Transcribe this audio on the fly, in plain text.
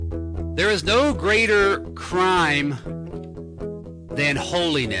There is no greater crime than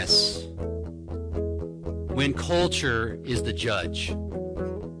holiness when culture is the judge.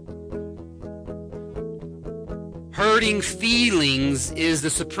 Hurting feelings is the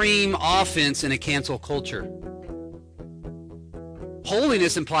supreme offense in a cancel culture.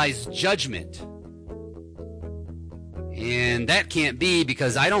 Holiness implies judgment. And that can't be,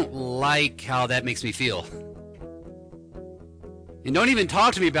 because I don't like how that makes me feel. And don't even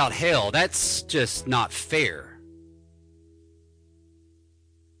talk to me about hell. That's just not fair.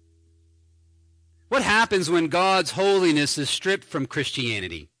 What happens when God's holiness is stripped from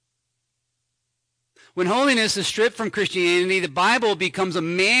Christianity? When holiness is stripped from Christianity, the Bible becomes a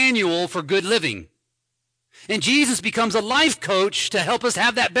manual for good living. And Jesus becomes a life coach to help us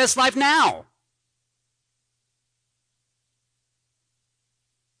have that best life now.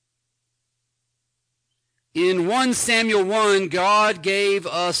 In 1 Samuel 1, God gave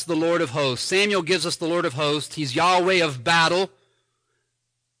us the Lord of hosts. Samuel gives us the Lord of hosts. He's Yahweh of battle.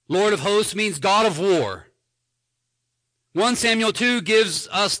 Lord of hosts means God of war. 1 Samuel 2 gives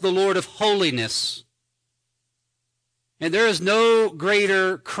us the Lord of holiness. And there is no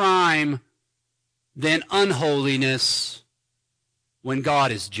greater crime than unholiness when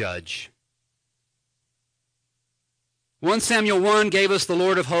God is judge. 1 Samuel 1 gave us the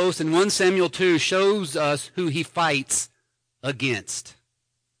Lord of hosts, and 1 Samuel 2 shows us who he fights against.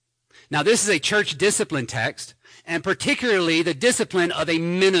 Now, this is a church discipline text, and particularly the discipline of a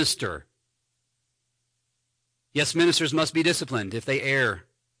minister. Yes, ministers must be disciplined if they err.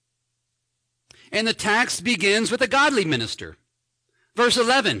 And the text begins with a godly minister. Verse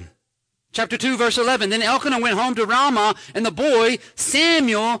 11, chapter 2, verse 11. Then Elkanah went home to Ramah, and the boy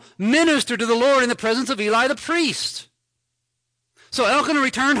Samuel ministered to the Lord in the presence of Eli the priest. So Elkanah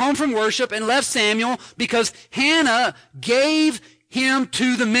returned home from worship and left Samuel because Hannah gave him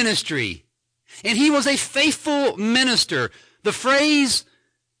to the ministry. And he was a faithful minister. The phrase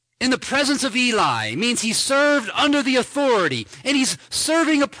 "in the presence of Eli" means he served under the authority, and he's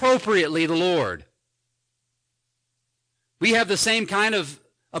serving appropriately the Lord. We have the same kind of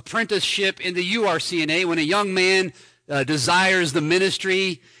apprenticeship in the URCNA when a young man desires the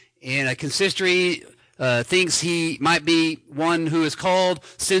ministry and a consistory thinks he might be one who is called,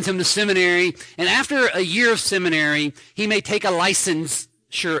 sends him to seminary, and after a year of seminary, he may take a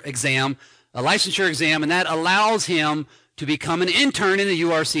licensure exam, and that allows him to become an intern in the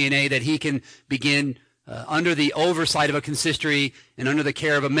URCNA, that he can begin under the oversight of a consistory and under the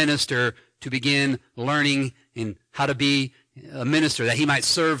care of a minister to begin learning in how to be a minister, that he might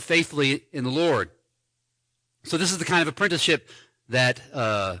serve faithfully in the Lord. So this is the kind of apprenticeship that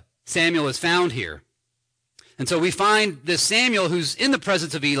Samuel has found here. And so we find this Samuel who's in the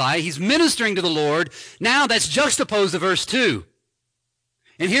presence of Eli. He's ministering to the Lord. Now that's juxtaposed to verse 2.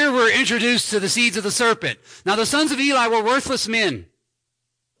 And here we're introduced to the seeds of the serpent. Now the sons of Eli were worthless men.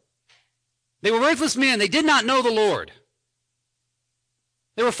 They were worthless men. They did not know the Lord.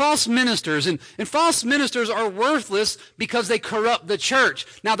 They were false ministers, and false ministers are worthless because they corrupt the church.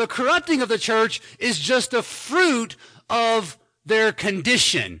 Now the corrupting of the church is just a fruit of their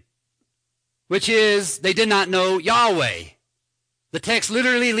condition, which is they did not know Yahweh. The text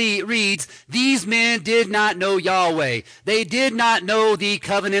literally reads, these men did not know Yahweh. They did not know the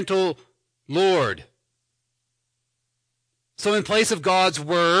covenantal Lord. So in place of God's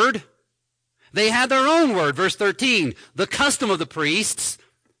word, they had their own word. Verse 13, the custom of the priests.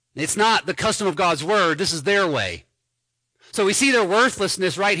 It's not the custom of God's word. This is their way. So we see their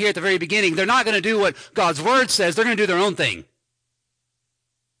worthlessness right here at the very beginning. They're not going to do what God's word says. They're going to do their own thing.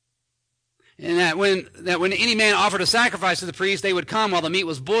 And that when any man offered a sacrifice to the priest, they would come while the meat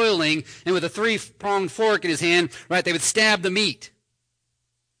was boiling, and with a three-pronged fork in his hand, right, they would stab the meat.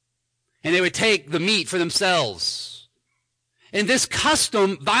 And they would take the meat for themselves. And this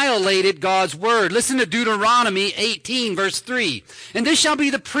custom violated God's word. Listen to Deuteronomy 18, verse 3. And this shall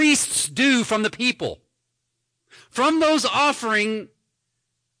be the priest's due from the people. From those offering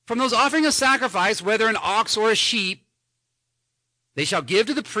a sacrifice, whether an ox or a sheep, they shall give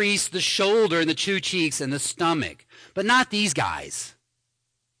to the priest the shoulder and the two cheeks and the stomach, but not these guys.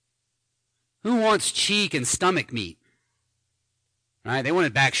 Who wants cheek and stomach meat? Right? They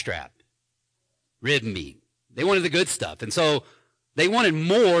wanted backstrap, rib meat. They wanted the good stuff. And so they wanted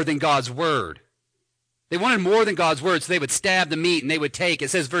more than God's word. They wanted more than God's word, so they would stab the meat and they would take,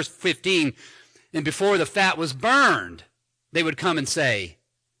 it says verse 15, and before the fat was burned, they would come and say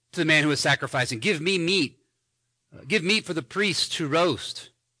to the man who was sacrificing, give me meat. Give meat for the priest to roast,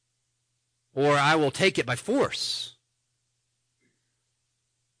 or I will take it by force.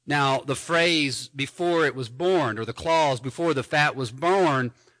 Now, the phrase before it was born, or the clause before the fat was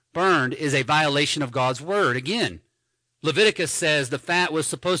born, burned is a violation of God's word. Again, Leviticus says the fat was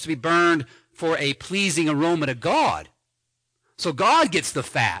supposed to be burned for a pleasing aroma to God. So God gets the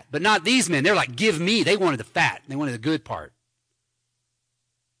fat, but not these men. They're like, give me. They wanted the fat. They wanted the good part.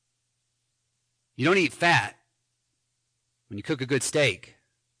 You don't eat fat when you cook a good steak.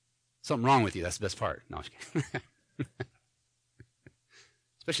 Something wrong with you. That's the best part. No, I'm just kidding.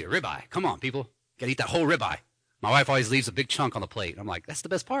 Especially a ribeye. Come on, people. Got to eat that whole ribeye. My wife always leaves a big chunk on the plate. I'm like, that's the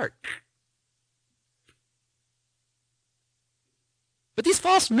best part. But these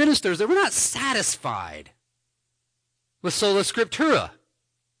false ministers, they were not satisfied with sola scriptura.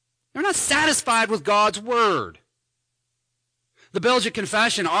 They're not satisfied with God's word. The Belgian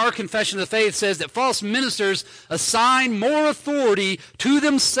Confession, our confession of the faith, says that false ministers assign more authority to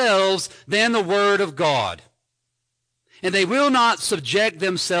themselves than the word of God. And they will not subject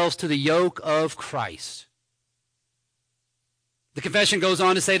themselves to the yoke of Christ. The confession goes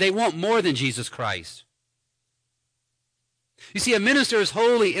on to say they want more than Jesus Christ. You see, a minister is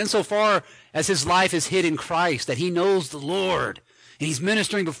holy insofar as his life is hid in Christ, that he knows the Lord, and he's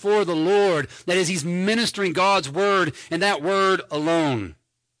ministering before the Lord. That is, he's ministering God's word and that word alone.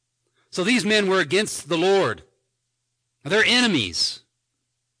 So these men were against the Lord. They're enemies.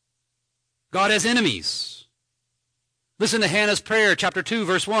 God has enemies. Listen to Hannah's prayer, chapter 2,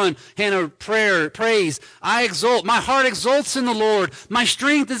 verse 1. Hannah prays, I exult, my heart exults in the Lord. My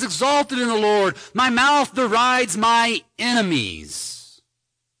strength is exalted in the Lord. My mouth derides my enemies.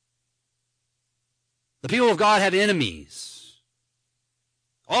 The people of God have enemies.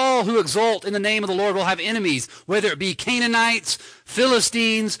 All who exult in the name of the Lord will have enemies, whether it be Canaanites,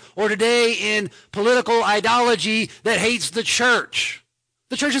 Philistines, or today in political ideology that hates the church.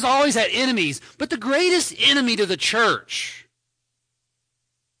 The church has always had enemies, but the greatest enemy to the church,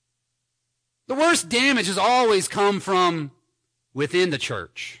 the worst damage has always come from within the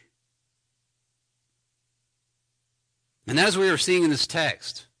church. And as we are seeing in this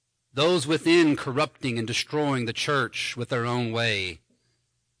text, those within corrupting and destroying the church with their own way.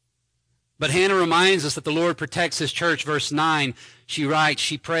 But Hannah reminds us that the Lord protects his church. Verse 9, she writes,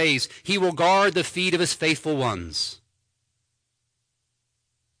 she prays, he will guard the feet of his faithful ones.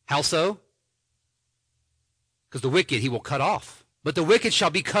 How so? Because the wicked he will cut off. But the wicked shall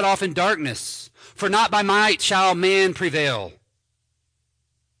be cut off in darkness, for not by might shall man prevail.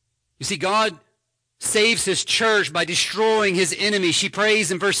 You see, God saves his church by destroying his enemy. She prays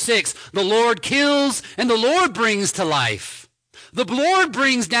in verse 6, the Lord kills and the Lord brings to life. The Lord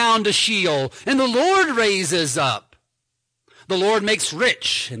brings down to Sheol and the Lord raises up. The Lord makes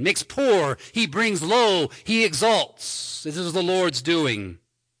rich and makes poor. He brings low. He exalts. This is the Lord's doing.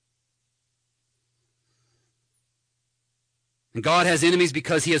 And God has enemies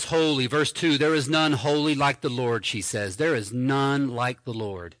because he is holy. Verse 2, there is none holy like the Lord, she says. There is none like the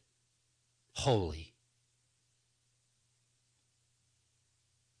Lord. Holy.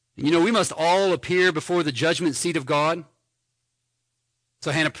 And you know, we must all appear before the judgment seat of God.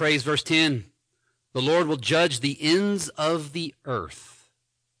 So Hannah prays, verse 10, the Lord will judge the ends of the earth.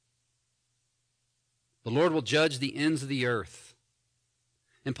 The Lord will judge the ends of the earth.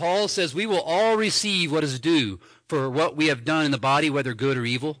 And Paul says we will all receive what is due for what we have done in the body, whether good or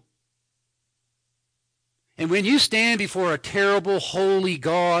evil. And when you stand before a terrible, holy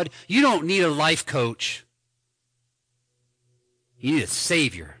God, you don't need a life coach. You need a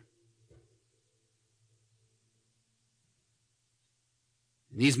Savior.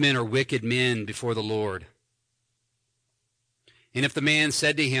 These men are wicked men before the Lord. And if the man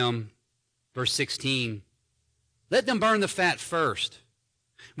said to him, verse 16, let them burn the fat first.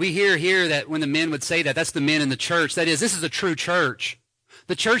 We hear here that when the men would say that, that's the men in the church. That is, this is a true church.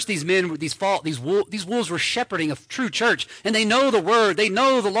 The church, these men, these wolves were shepherding a true church. And they know the word, they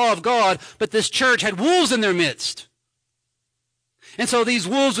know the law of God, but this church had wolves in their midst. And so these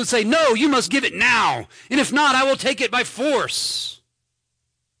wolves would say, no, you must give it now. And if not, I will take it by force.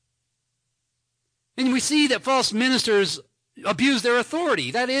 And we see that false ministers abuse their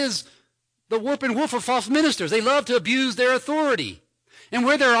authority. That is the warp and woof of false ministers. They love to abuse their authority. And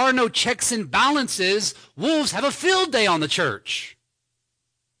where there are no checks and balances, wolves have a field day on the church.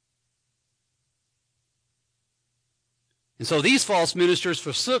 And so these false ministers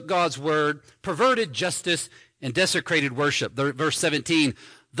forsook God's word, perverted justice, and desecrated worship. Verse 17,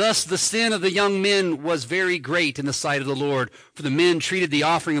 thus the sin of the young men was very great in the sight of the Lord, for the men treated the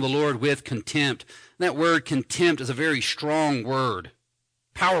offering of the Lord with contempt. And that word contempt is a very strong word,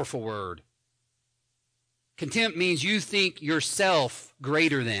 powerful word. Contempt means you think yourself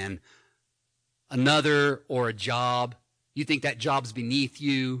greater than another or a job. You think that job's beneath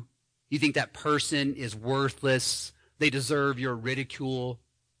you. You think that person is worthless. They deserve your ridicule.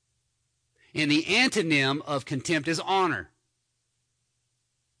 And the antonym of contempt is honor.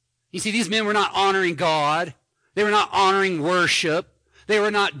 You see, these men were not honoring God. They were not honoring worship. They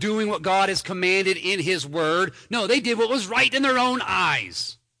were not doing what God has commanded in his word. No, they did what was right in their own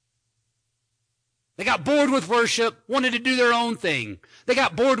eyes. They got bored with worship, wanted to do their own thing. They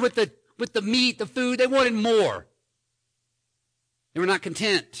got bored with the meat, the food. They wanted more. They were not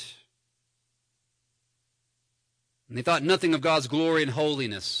content. And they thought nothing of God's glory and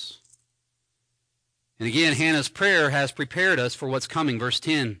holiness. And again, Hannah's prayer has prepared us for what's coming. Verse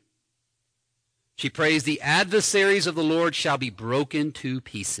 10. She prays, the adversaries of the Lord shall be broken to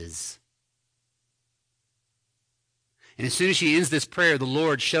pieces. And as soon as she ends this prayer, the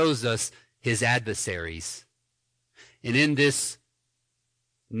Lord shows us his adversaries. And in this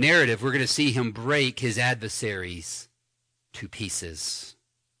narrative, we're going to see him break his adversaries to pieces.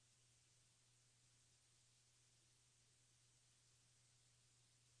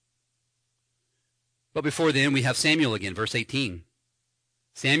 But before then, we have Samuel again, verse 18.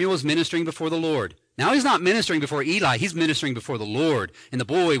 Samuel was ministering before the Lord. Now he's not ministering before Eli. He's ministering before the Lord. And the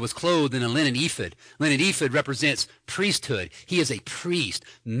boy was clothed in a linen ephod. Linen ephod represents priesthood. He is a priest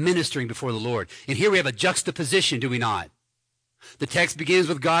ministering before the Lord. And here we have a juxtaposition, do we not? The text begins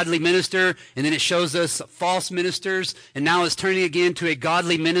with godly minister, and then it shows us false ministers, and now it's turning again to a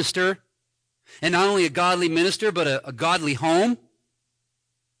godly minister. And not only a godly minister, but a godly home.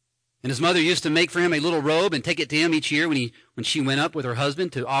 And his mother used to make for him a little robe and take it to him each year when she went up with her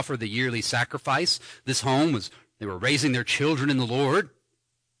husband to offer the yearly sacrifice. This home they were raising their children in the Lord.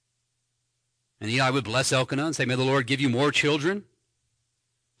 And Eli would bless Elkanah and say, may the Lord give you more children.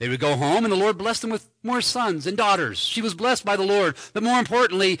 They would go home and the Lord blessed them with more sons and daughters. She was blessed by the Lord. But more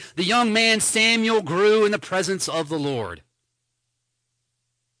importantly, the young man Samuel grew in the presence of the Lord.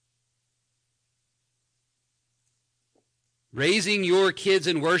 Raising your kids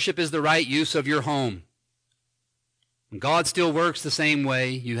in worship is the right use of your home. And God still works the same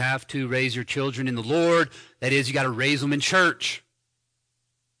way. You have to raise your children in the Lord. That is, you got to raise them in church.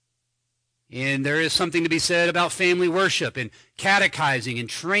 And there is something to be said about family worship and catechizing and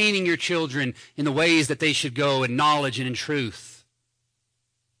training your children in the ways that they should go in knowledge and in truth.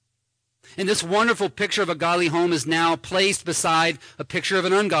 And this wonderful picture of a godly home is now placed beside a picture of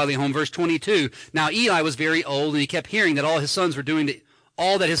an ungodly home. Verse 22. Now Eli was very old, and he kept hearing that all that his sons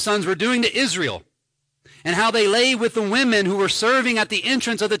were doing to Israel, and how they lay with the women who were serving at the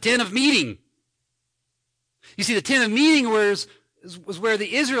entrance of the tent of meeting. You see, the tent of meeting was where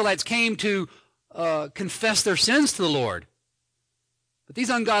the Israelites came to confess their sins to the Lord. But these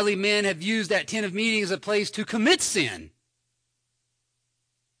ungodly men have used that tent of meeting as a place to commit sin.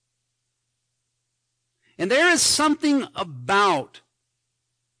 And there is something about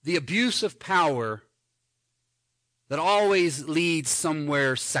the abuse of power that always leads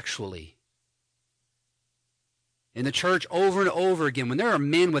somewhere sexually. In the church, over and over again, when there are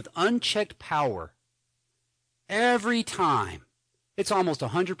men with unchecked power, every time, it's almost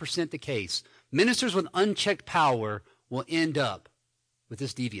 100% the case, ministers with unchecked power will end up with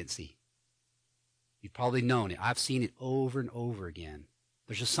this deviancy. You've probably known it. I've seen it over and over again.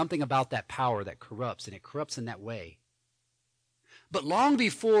 There's just something about that power that corrupts, and it corrupts in that way. But long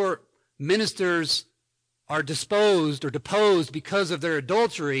before ministers are disposed or deposed because of their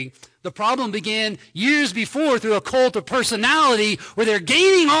adultery, the problem began years before through a cult of personality where they're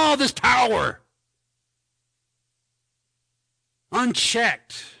gaining all this power.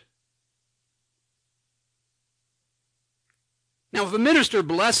 Unchecked. Now, if a minister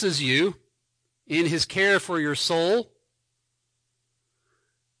blesses you in his care for your soul,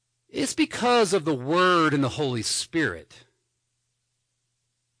 it's because of the Word and the Holy Spirit.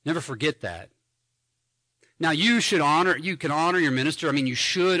 Never forget that. Now, you can honor your minister. You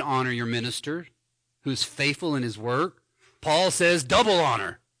should honor your minister who's faithful in his work. Paul says double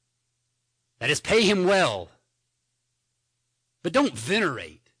honor. That is, pay him well. But don't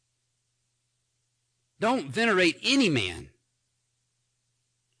venerate. Don't venerate any man.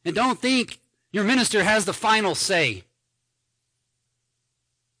 And don't think your minister has the final say.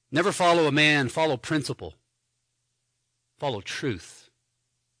 Never follow a man, follow principle. Follow truth.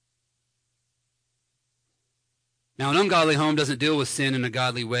 Now, an ungodly home doesn't deal with sin in a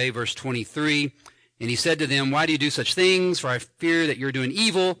godly way. Verse 23, and he said to them, why do you do such things? For I fear that you're doing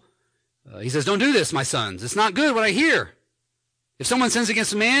evil. He says, don't do this, my sons. It's not good what I hear. If someone sins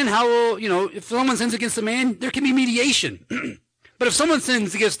against a man, if someone sins against a man, there can be mediation. But if someone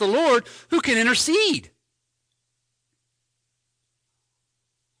sins against the Lord, who can intercede?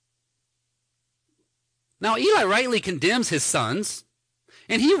 Now, Eli rightly condemns his sons,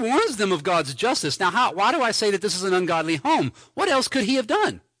 and he warns them of God's justice. Now, why do I say that this is an ungodly home? What else could he have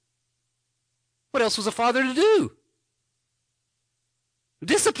done? What else was a father to do?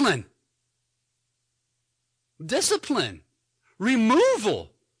 Discipline. Discipline.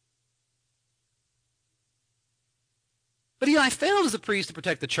 Removal. But Eli failed as a priest to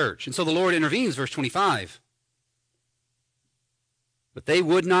protect the church, and so the Lord intervenes, verse 25. But they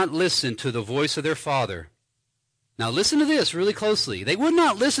would not listen to the voice of their father. Now listen to this really closely. They would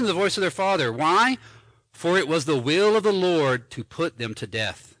not listen to the voice of their father. Why? For it was the will of the Lord to put them to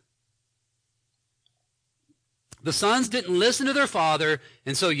death. The sons didn't listen to their father,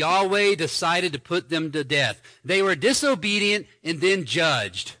 and so Yahweh decided to put them to death. They were disobedient and then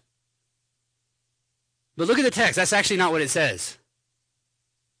judged. But look at the text. That's actually not what it says.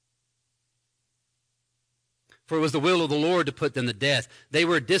 For it was the will of the Lord to put them to death. They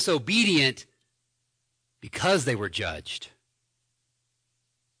were disobedient because they were judged.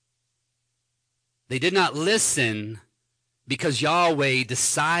 They did not listen because Yahweh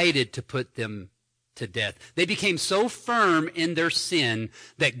decided to put them to death. They became so firm in their sin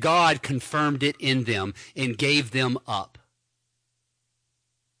that God confirmed it in them and gave them up.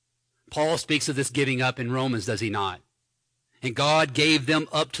 Paul speaks of this giving up in Romans, does he not? And God gave them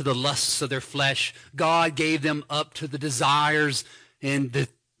up to the lusts of their flesh. God gave them up to the desires and the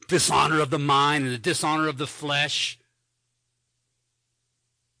dishonor of the mind and the dishonor of the flesh.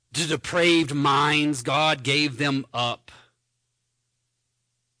 To depraved minds, God gave them up.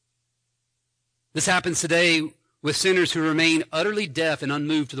 This happens today with sinners who remain utterly deaf and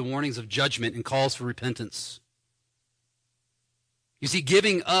unmoved to the warnings of judgment and calls for repentance. You see,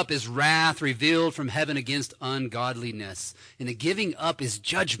 giving up is wrath revealed from heaven against ungodliness. And the giving up is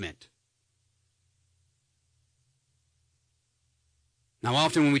judgment. Now,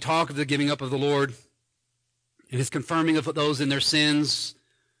 often when we talk of the giving up of the Lord and his confirming of those in their sins,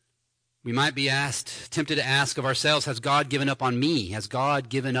 we might be tempted to ask of ourselves, has God given up on me? Have you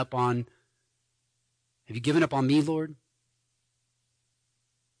given up on me, Lord?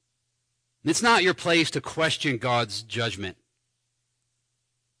 It's not your place to question God's judgment.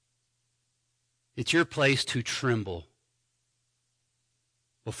 It's your place to tremble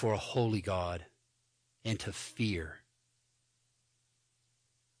before a holy God and to fear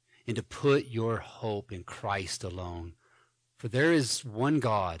and to put your hope in Christ alone. For there is one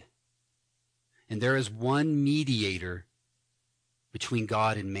God and there is one mediator between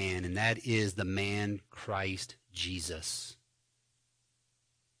God and man, and that is the man Christ Jesus.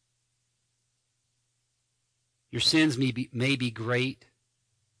 Your sins may be great.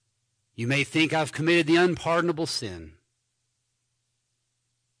 You may think I've committed the unpardonable sin.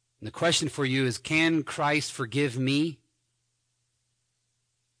 And the question for you is, can Christ forgive me?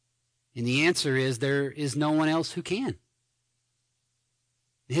 And the answer is, there is no one else who can.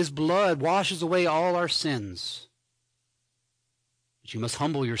 His blood washes away all our sins. But you must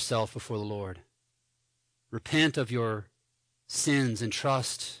humble yourself before the Lord. Repent of your sins and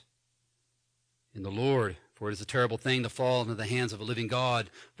trust in the Lord. For it is a terrible thing to fall into the hands of a living God.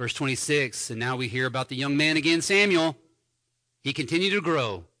 Verse 26, and now we hear about the young man again, Samuel. He continued to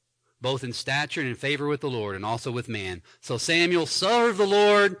grow, both in stature and in favor with the Lord and also with man. So Samuel served the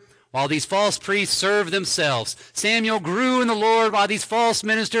Lord while these false priests served themselves. Samuel grew in the Lord while these false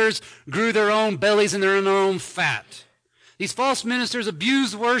ministers grew their own bellies and their own fat. These false ministers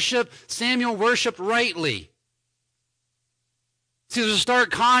abused worship. Samuel worshiped rightly. See, there's a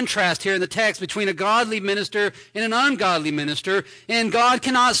stark contrast here in the text between a godly minister and an ungodly minister, and God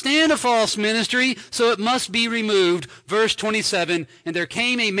cannot stand a false ministry, so it must be removed. Verse 27, and there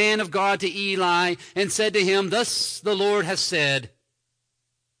came a man of God to Eli and said to him, thus the Lord has said.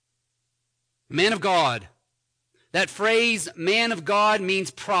 Man of God. That phrase, man of God,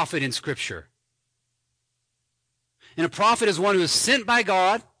 means prophet in Scripture. And a prophet is one who is sent by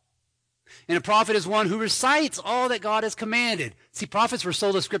God. And a prophet is one who recites all that God has commanded. See, prophets were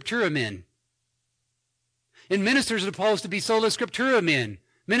sola scriptura men. And ministers are supposed to be sola scriptura men.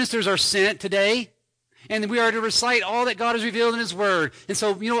 Ministers are sent today, and we are to recite all that God has revealed in his word. And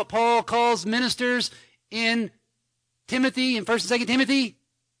so, you know what Paul calls ministers in Timothy, in 1 and 2 Timothy?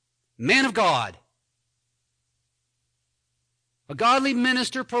 Man of God. A godly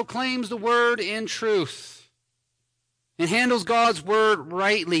minister proclaims the word in truth and handles God's word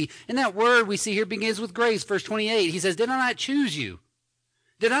rightly. And that word we see here begins with grace. Verse 28, he says, did I not choose you?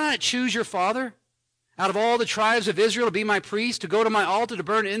 Did I not choose your father out of all the tribes of Israel to be my priest, to go to my altar, to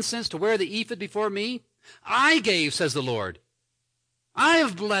burn incense, to wear the ephod before me? I gave, says the Lord. I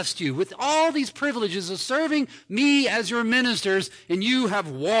have blessed you with all these privileges of serving me as your ministers, and you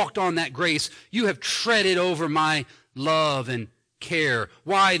have walked on that grace. You have treaded over my love and care.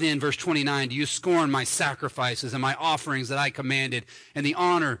 Why then, verse 29, do you scorn my sacrifices and my offerings that I commanded, and the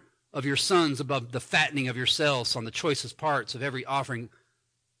honor of your sons above the fattening of yourselves on the choicest parts of every offering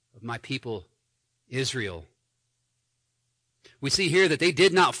of my people Israel. We see here that they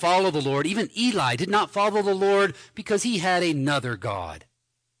did not follow the Lord. Even Eli did not follow the Lord because he had another God.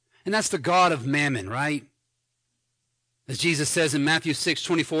 And that's the God of Mammon, right? As Jesus says in Matthew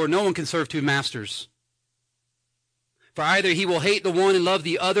 6:24, no one can serve two masters. For either he will hate the one and love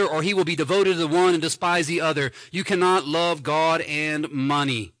the other, or he will be devoted to the one and despise the other. You cannot love God and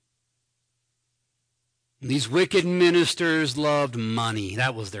money. And these wicked ministers loved money.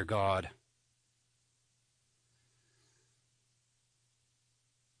 That was their God.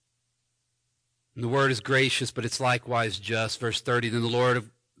 And the word is gracious, but it's likewise just. Verse 30, then the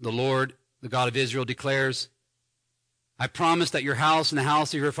Lord, the God of Israel, declares, I promise that your house and the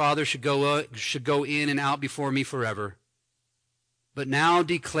house of your father should go in and out before me forever. But now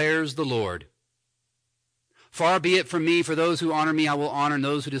declares the Lord, far be it from me, for those who honor me I will honor, and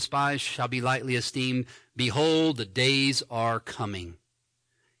those who despise shall be lightly esteemed. Behold, the days are coming.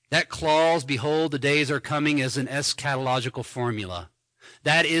 That clause, behold, the days are coming, is an eschatological formula.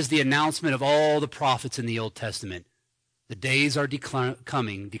 That is the announcement of all the prophets in the Old Testament. The days are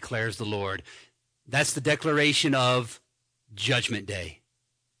coming, declares the Lord. That's the declaration of Judgment Day.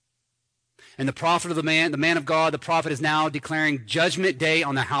 And the prophet of the man of God, the prophet, is now declaring Judgment Day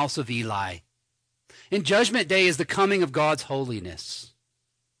on the house of Eli. And Judgment Day is the coming of God's holiness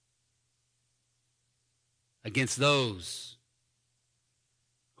against those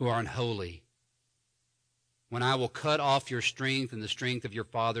who are unholy. When I will cut off your strength and the strength of your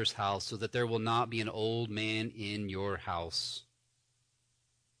father's house, so that there will not be an old man in your house.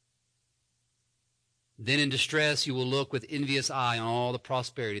 Then in distress you will look with envious eye on all the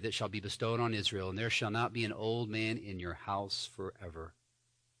prosperity that shall be bestowed on Israel, and there shall not be an old man in your house forever.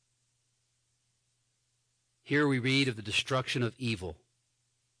 Here we read of the destruction of evil.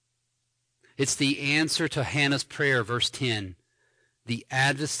 It's the answer to Hannah's prayer, verse 10. The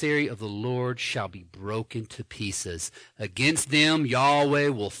adversary of the Lord shall be broken to pieces. Against them Yahweh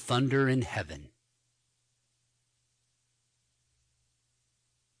will thunder in heaven.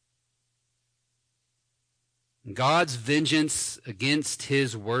 God's vengeance against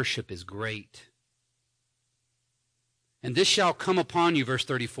his worship is great. And this shall come upon you, verse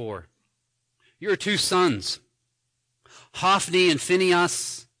 34. Your two sons, Hophni and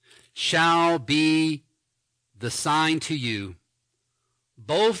Phinehas, shall be the sign to you.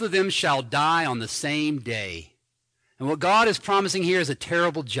 Both of them shall die on the same day. And what God is promising here is a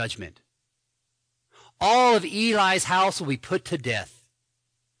terrible judgment. All of Eli's house will be put to death.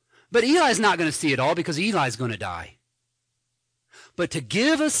 But Eli's not going to see it all because Eli's going to die. But to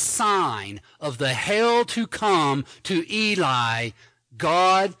give a sign of the hell to come to Eli,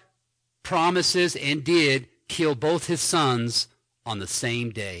 God promises and did kill both his sons on the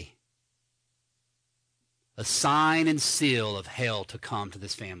same day. A sign and seal of hell to come to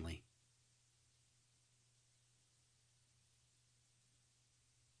this family.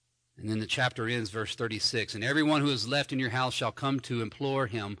 And then the chapter ends, verse 36. And everyone who is left in your house shall come to implore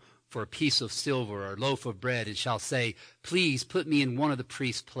him for a piece of silver or a loaf of bread, and shall say, please put me in one of the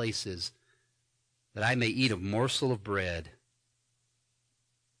priest's places, that I may eat a morsel of bread.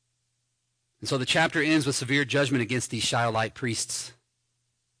 And so the chapter ends with severe judgment against these Shiloite priests.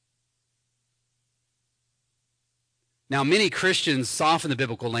 Now, many Christians soften the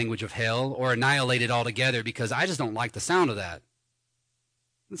biblical language of hell or annihilate it altogether because I just don't like the sound of that.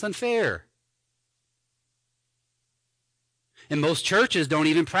 It's unfair. And most churches don't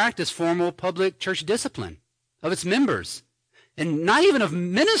even practice formal public church discipline of its members, and not even of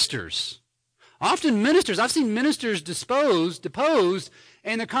ministers. Often ministers, I've seen ministers deposed,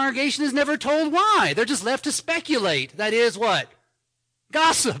 and the congregation is never told why. They're just left to speculate. That is what?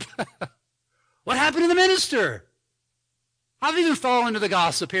 Gossip. What happened to the minister? I've even fallen into the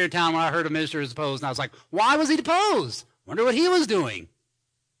gossip here in town when I heard a minister was deposed, and I was like, why was he deposed? Wonder what he was doing.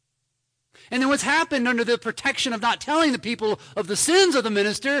 And then what's happened under the protection of not telling the people of the sins of the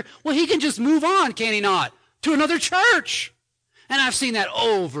minister, well, he can just move on, can he not, to another church. And I've seen that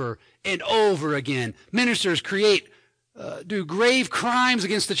over and over again. Ministers do grave crimes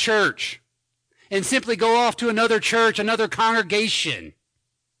against the church and simply go off to another church, another congregation.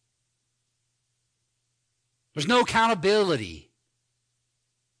 There's no accountability.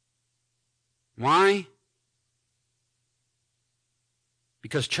 Why?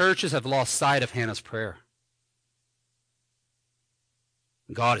 Because churches have lost sight of Hannah's prayer.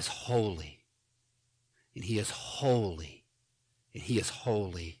 God is holy, and He is holy, and He is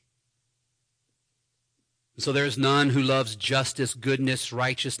holy. So there is none who loves justice, goodness,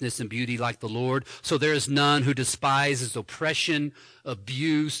 righteousness, and beauty like the Lord. So there is none who despises oppression,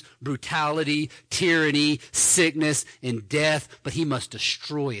 abuse, brutality, tyranny, sickness, and death, but he must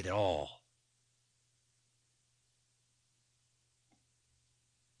destroy it all.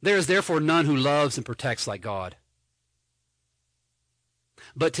 There is therefore none who loves and protects like God.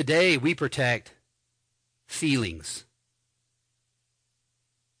 But today we protect feelings.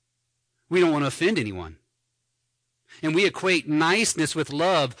 We don't want to offend anyone. And we equate niceness with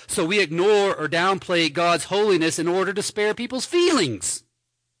love, so we ignore or downplay God's holiness in order to spare people's feelings.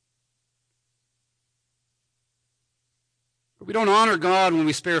 We don't honor God when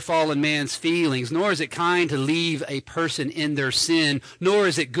we spare fallen man's feelings, nor is it kind to leave a person in their sin, nor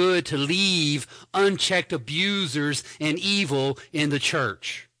is it good to leave unchecked abusers and evil in the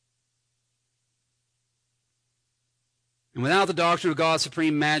church. And without the doctrine of God's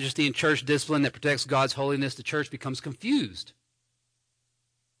supreme majesty and church discipline that protects God's holiness, the church becomes confused.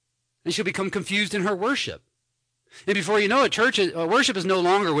 And she'll become confused in her worship. And before you know it, worship is no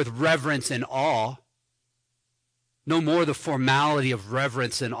longer with reverence and awe. No more the formality of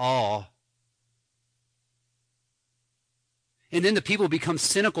reverence and awe. And then the people become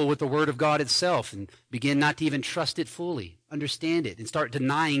cynical with the Word of God itself and begin not to even trust it fully, understand it, and start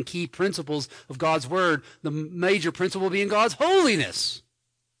denying key principles of God's Word, the major principle being God's holiness.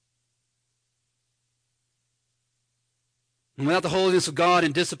 And without the holiness of God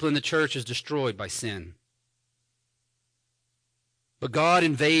and discipline, the church is destroyed by sin. But God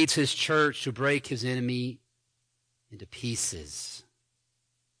invades his church to break his enemy into pieces.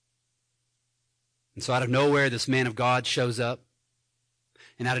 And so out of nowhere, this man of God shows up.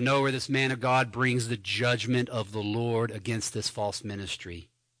 And out of nowhere, this man of God brings the judgment of the Lord against this false ministry.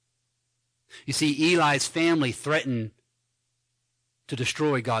 You see, Eli's family threatened to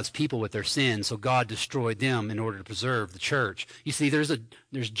destroy God's people with their sins, so God destroyed them in order to preserve the church. You see,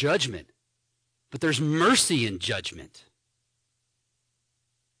 there's judgment, but there's mercy in judgment.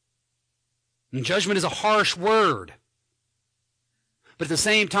 And judgment is a harsh word, but at the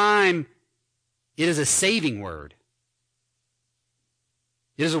same time, it is a saving word.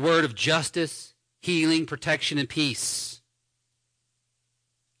 It is a word of justice, healing, protection, and peace.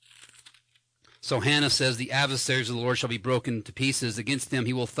 So Hannah says, the adversaries of the Lord shall be broken to pieces. Against them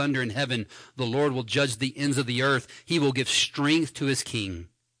he will thunder in heaven. The Lord will judge the ends of the earth. He will give strength to his king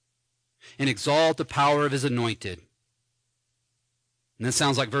and exalt the power of his anointed. And that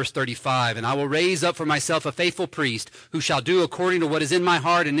sounds like verse 35. And I will raise up for myself a faithful priest who shall do according to what is in my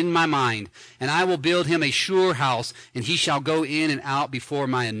heart and in my mind. And I will build him a sure house, and he shall go in and out before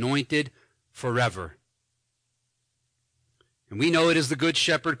my anointed forever. And we know it is the good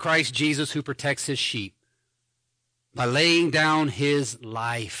shepherd, Christ Jesus, who protects his sheep by laying down his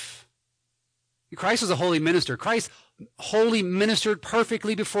life. Christ was a holy minister. Christ wholly ministered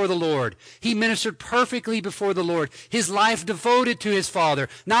perfectly before the Lord. He ministered perfectly before the Lord. His life devoted to his Father.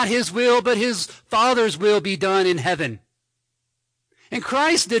 Not his will, but his Father's will be done in heaven. And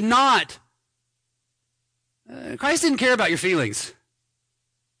Christ didn't care about your feelings.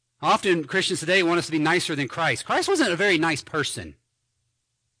 Often Christians today want us to be nicer than Christ. Christ wasn't a very nice person.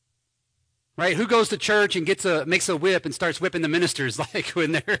 Right? Who goes to church and makes a whip and starts whipping the ministers like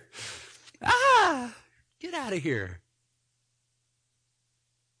when they're, get out of here.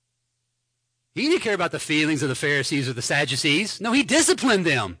 He didn't care about the feelings of the Pharisees or the Sadducees. No, he disciplined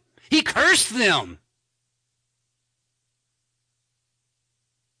them. He cursed them.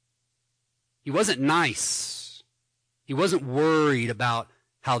 He wasn't nice. He wasn't worried about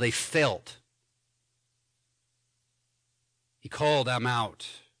how they felt. He called them out.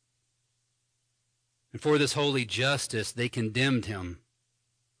 And for this holy justice, they condemned him.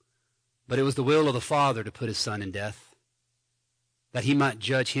 But it was the will of the Father to put his Son in death, that he might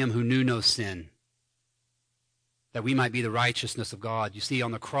judge him who knew no sin, that we might be the righteousness of God. You see,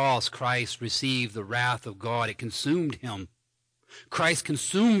 on the cross, Christ received the wrath of God. It consumed him. Christ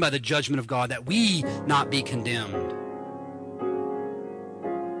consumed by the judgment of God, that we not be condemned.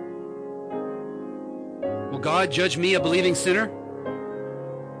 Will God judge me, a believing sinner?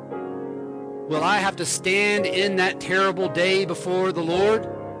 Will I have to stand in that terrible day before the Lord?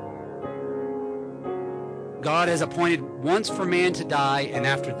 God has appointed once for man to die, and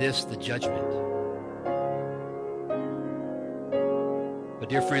after this, the judgment. But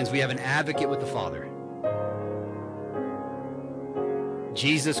dear friends, we have an advocate with the Father,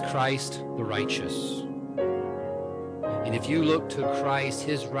 Jesus Christ the righteous. And if you look to Christ,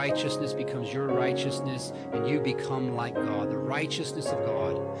 his righteousness becomes your righteousness, and you become like God, the righteousness of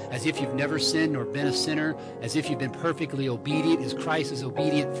God, as if you've never sinned nor been a sinner, as if you've been perfectly obedient, as Christ is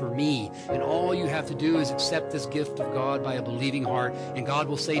obedient for me. And all you have to do is accept this gift of God by a believing heart, and God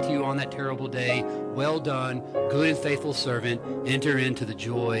will say to you on that terrible day, well done, good and faithful servant, enter into the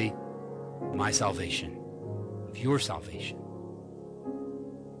joy of my salvation, of your salvation.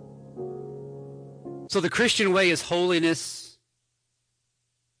 So the Christian way is holiness,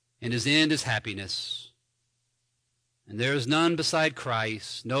 and his end is happiness. And there is none beside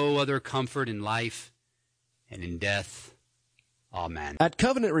Christ, no other comfort in life and in death. Amen. At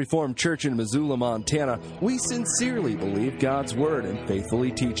Covenant Reformed Church in Missoula, Montana, we sincerely believe God's Word and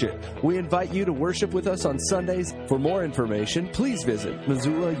faithfully teach it. We invite you to worship with us on Sundays. For more information, please visit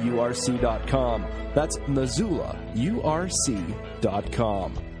MissoulaURC.com. That's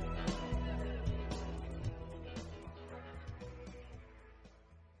MissoulaURC.com.